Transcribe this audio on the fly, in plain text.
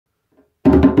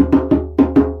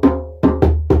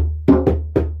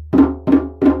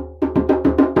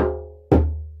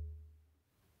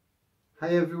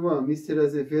everyone, Mr.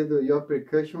 Azevedo, your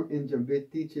percussion and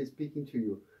djembe teacher speaking to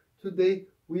you. Today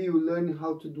we will learn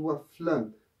how to do a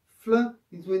flam. Flam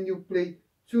is when you play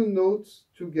two notes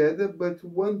together, but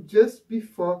one just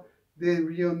before the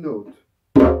real note.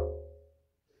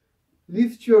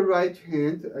 Lift your right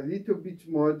hand a little bit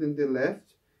more than the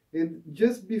left, and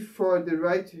just before the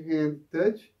right hand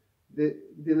touch, the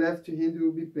left hand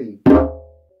will be playing.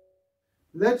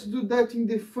 Let's do that in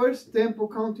the first tempo,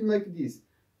 counting like this.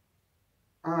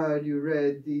 Are you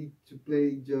ready to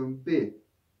play djembe?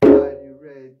 Are you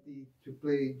ready to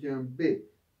play djembe?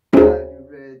 Are you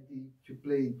ready to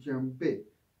play djembe?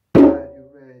 Are you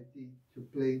ready to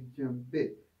play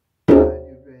djembe? Are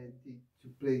you ready to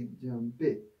play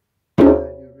djembe?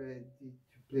 Are you ready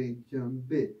to play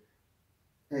djembe?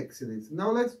 Excellent.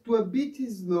 Now let's do a bit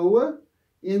slower,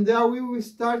 and then we will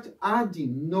start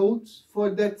adding notes for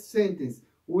that sentence.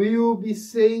 We will be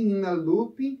saying in a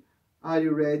looping, are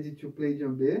you ready to play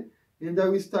djembe? And I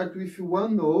will start with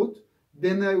one note,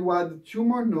 then I will add two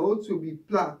more notes, will be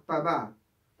pla, pa, ba.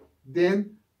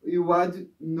 Then you add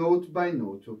note by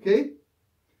note, okay?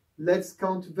 Let's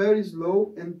count very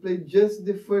slow and play just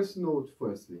the first note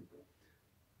firstly.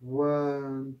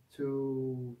 1,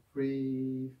 2,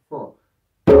 3, 4.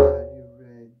 Are you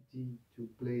ready to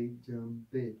play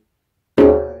djembe?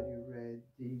 Are you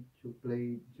ready to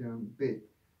play djembe?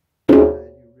 Are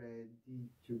you ready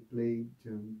to play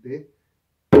djembe?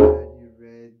 Are you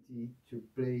ready to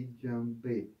play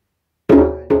djembe?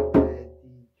 Are you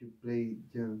ready to play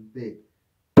djembe?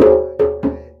 Are you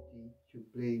ready to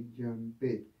play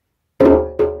djembe? Are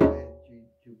you ready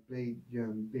to play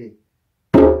djembe?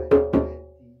 Are you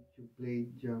ready to play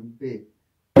djembe? Are you ready to play djembe?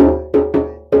 Are you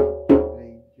ready to play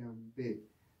djembe?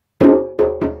 Djembe.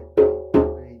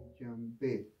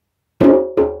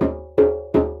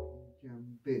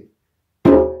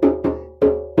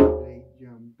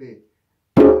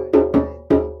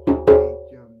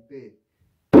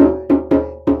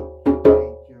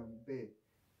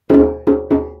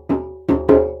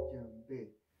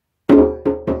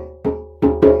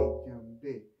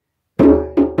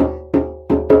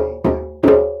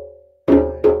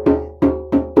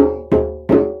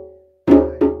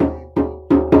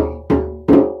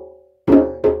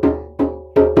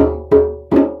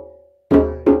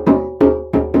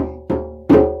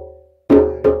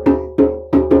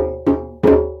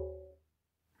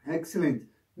 Excellent.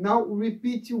 Now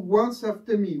repeat once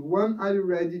after me. One, are you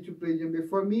ready to play djembe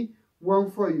for me?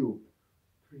 One for you.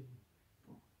 3,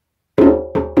 4.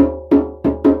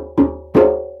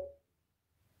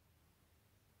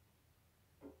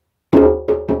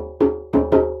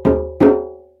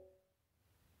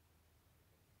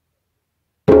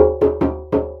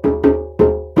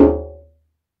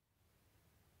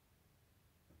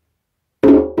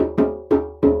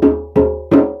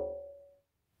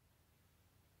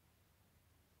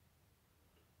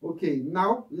 Okay,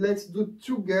 now let's do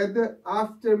together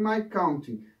after my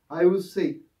counting. I will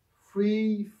say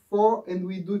 3, 4, and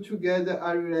we do together.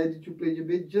 Are you ready to play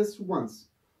djembe? Just once.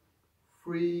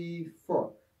 3,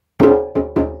 4.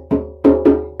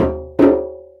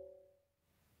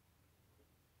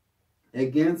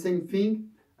 Again, same thing.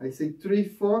 I say 3,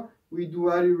 4. We do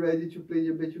are you ready to play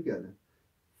djembe together.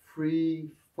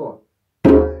 3, 4.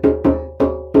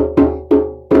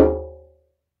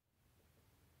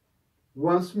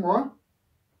 Once more.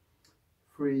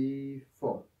 3,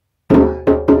 4.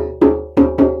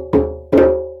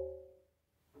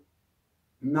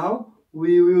 Now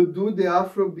we will do the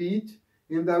Afro beat,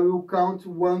 and I will count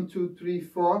 1, 2, 3,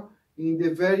 4 in the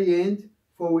very end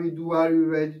for we do are you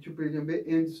ready to play djembe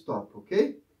and stop,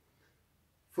 okay?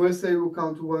 First I will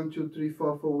count 1, 2, 3,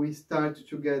 4 for we start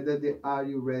together the are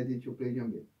you ready to play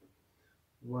djembe.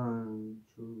 1,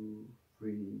 2,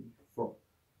 3, 4.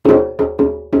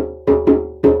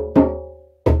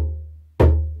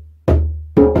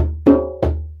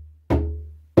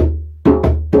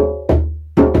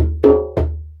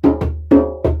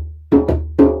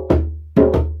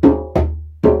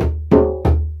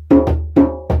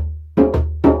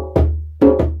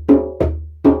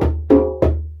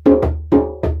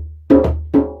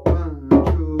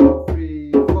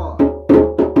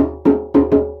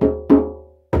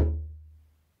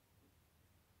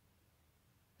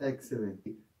 Excellent.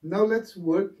 Now let's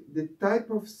work the type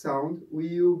of sound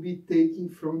we will be taking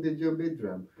from the djembe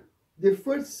drum. The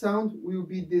first sound will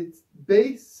be the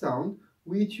bass sound,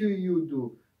 which you will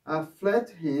do a flat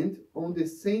hand on the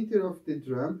center of the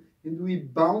drum, and we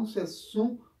bounce as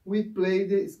soon we play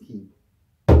the skin.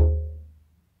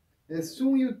 As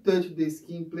soon you touch the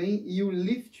skin playing, you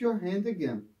lift your hand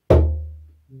again,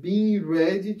 being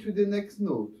ready to the next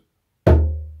note.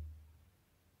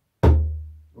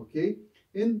 okay?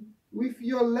 And with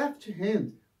your left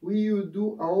hand, we will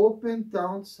do an open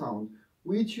down sound,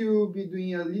 which you will be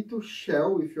doing a little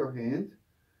shell with your hand.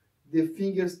 The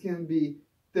fingers can be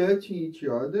touching each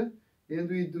other, and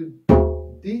we do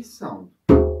this sound.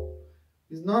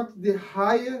 It's not the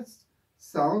highest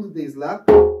sound, the slap,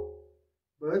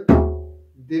 but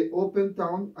the open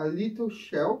down, a little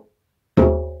shell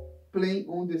playing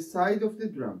on the side of the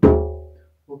drum.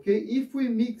 Okay, if we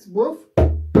mix both,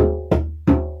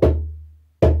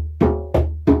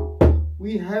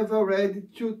 we have already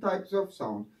two types of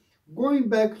sound. Going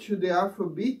back to the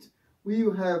Afrobeat, we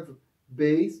will have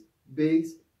bass,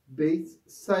 bass, bass,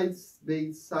 side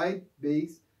bass, side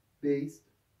bass, bass,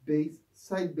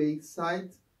 bass, side,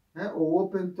 or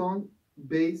open tone,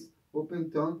 bass, open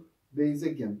tone, bass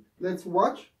again. Let's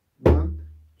watch. 1,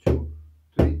 2,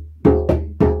 3, let's play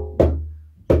that. 1,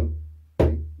 2,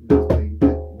 3, let's play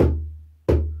that. 1,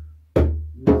 2,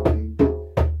 let's play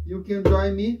that. You can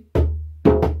join me.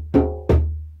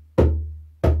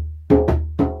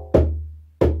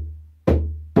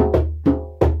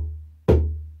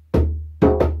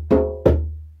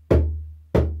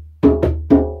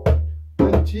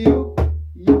 Until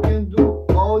you can do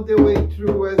all the way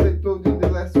through, as I told you in the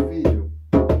last video.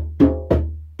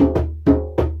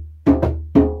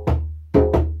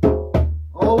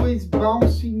 Always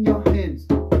bouncing your hands.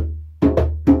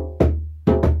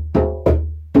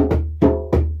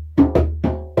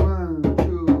 One,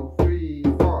 two, three,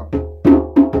 four.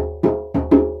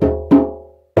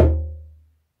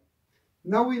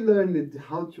 Now we learned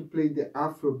how to play the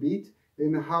Afrobeat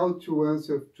and how to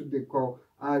answer to the call,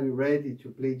 "Are you ready to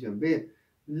play djembe?"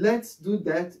 Let's do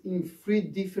that in 3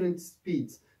 different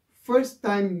speeds. First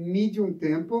time, medium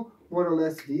tempo, more or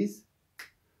less this.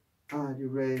 Are you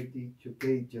ready to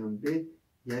play djembe?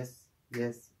 Yes,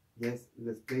 yes, yes,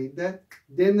 let's play that.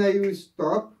 Then I will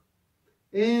stop,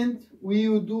 and we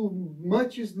will do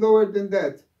much slower than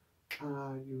that.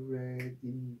 Are you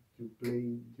ready to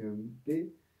play djembe?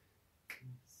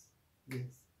 Yes,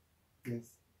 yes,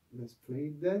 yes. Let's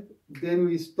play that. Then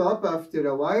we stop after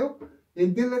a while,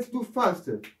 and then let's do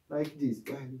faster, like this.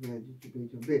 Are you ready to play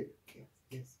djembe? Yes,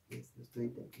 yes, yes. Let's play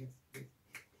that. Yes, yes.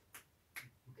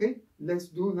 Okay, let's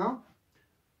do now.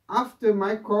 After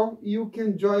my call, you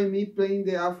can join me playing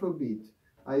the Afrobeat.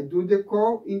 I do the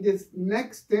call. In this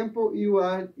next tempo,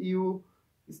 you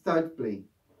start playing.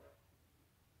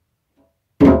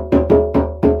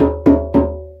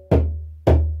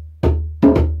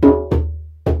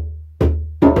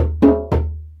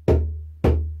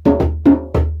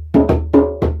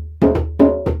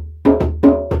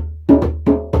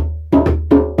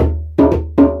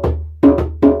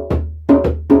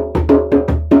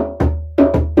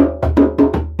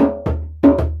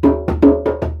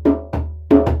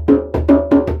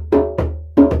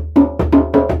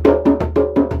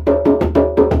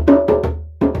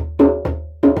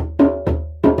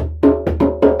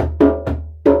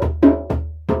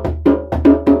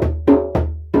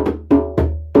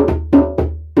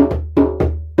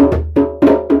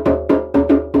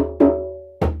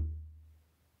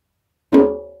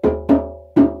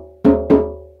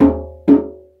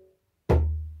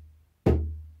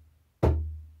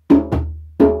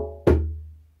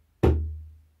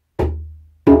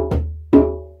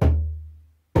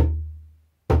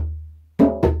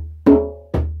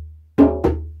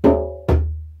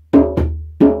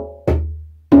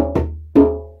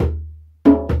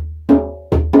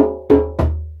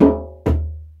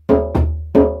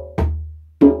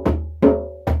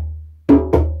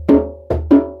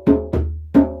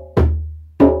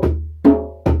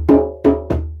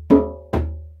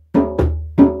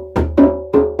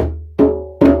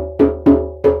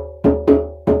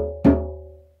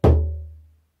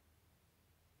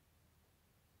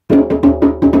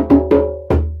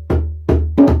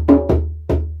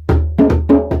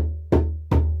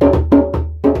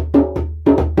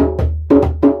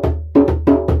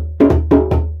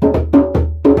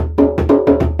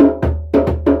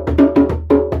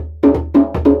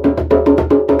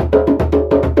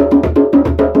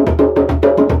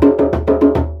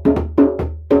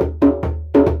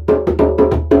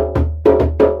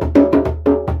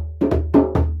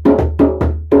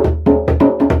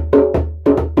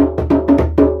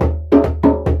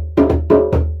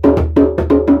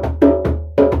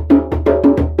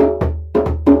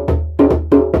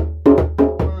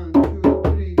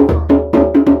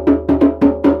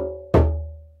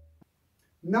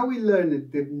 Now we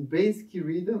learned the basic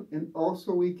rhythm, and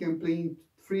also we can play in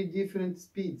 3 different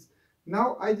speeds.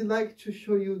 Now I'd like to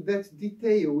show you that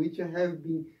detail which I have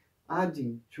been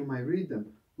adding to my rhythm,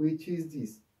 which is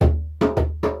this.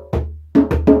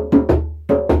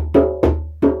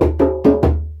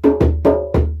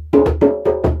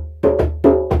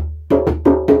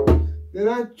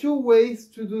 are two ways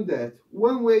to do that.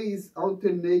 One way is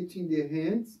alternating the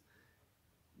hands,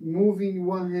 moving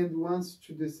one hand once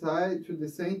to the side, to the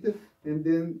center, and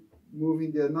then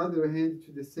moving the another hand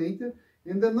to the center.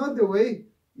 And another way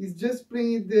is just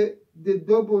playing the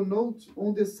double notes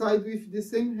on the side with the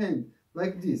same hand,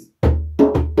 like this.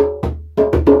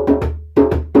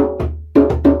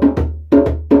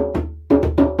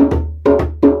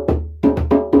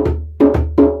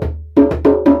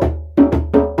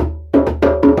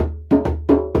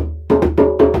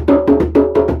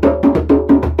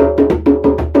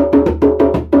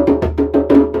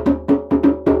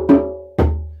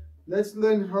 Let's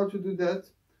learn how to do that.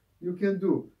 You can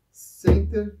do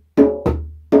center,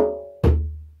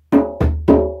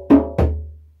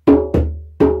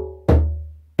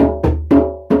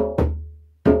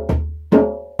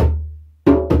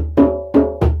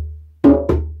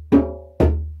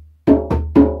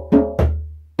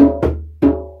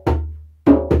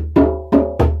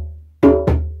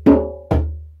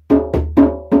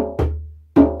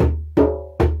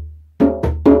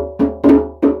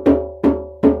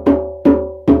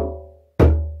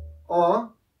 or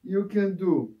you can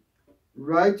do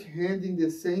right hand in the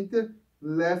center,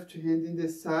 left hand in the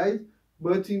side,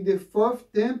 but in the fourth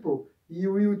tempo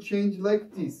you will change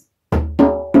like this. It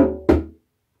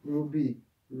will be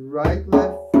right,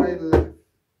 left,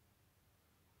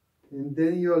 and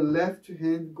then your left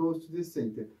hand goes to the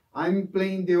center. I'm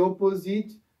playing the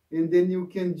opposite, and then you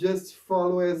can just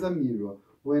follow as a mirror.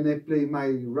 When I play my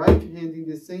right hand in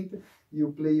the center,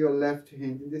 you play your left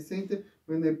hand in the center.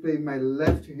 When I play my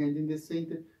left hand in the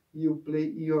center, you play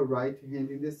your right hand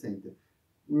in the center.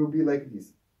 It will be like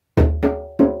this.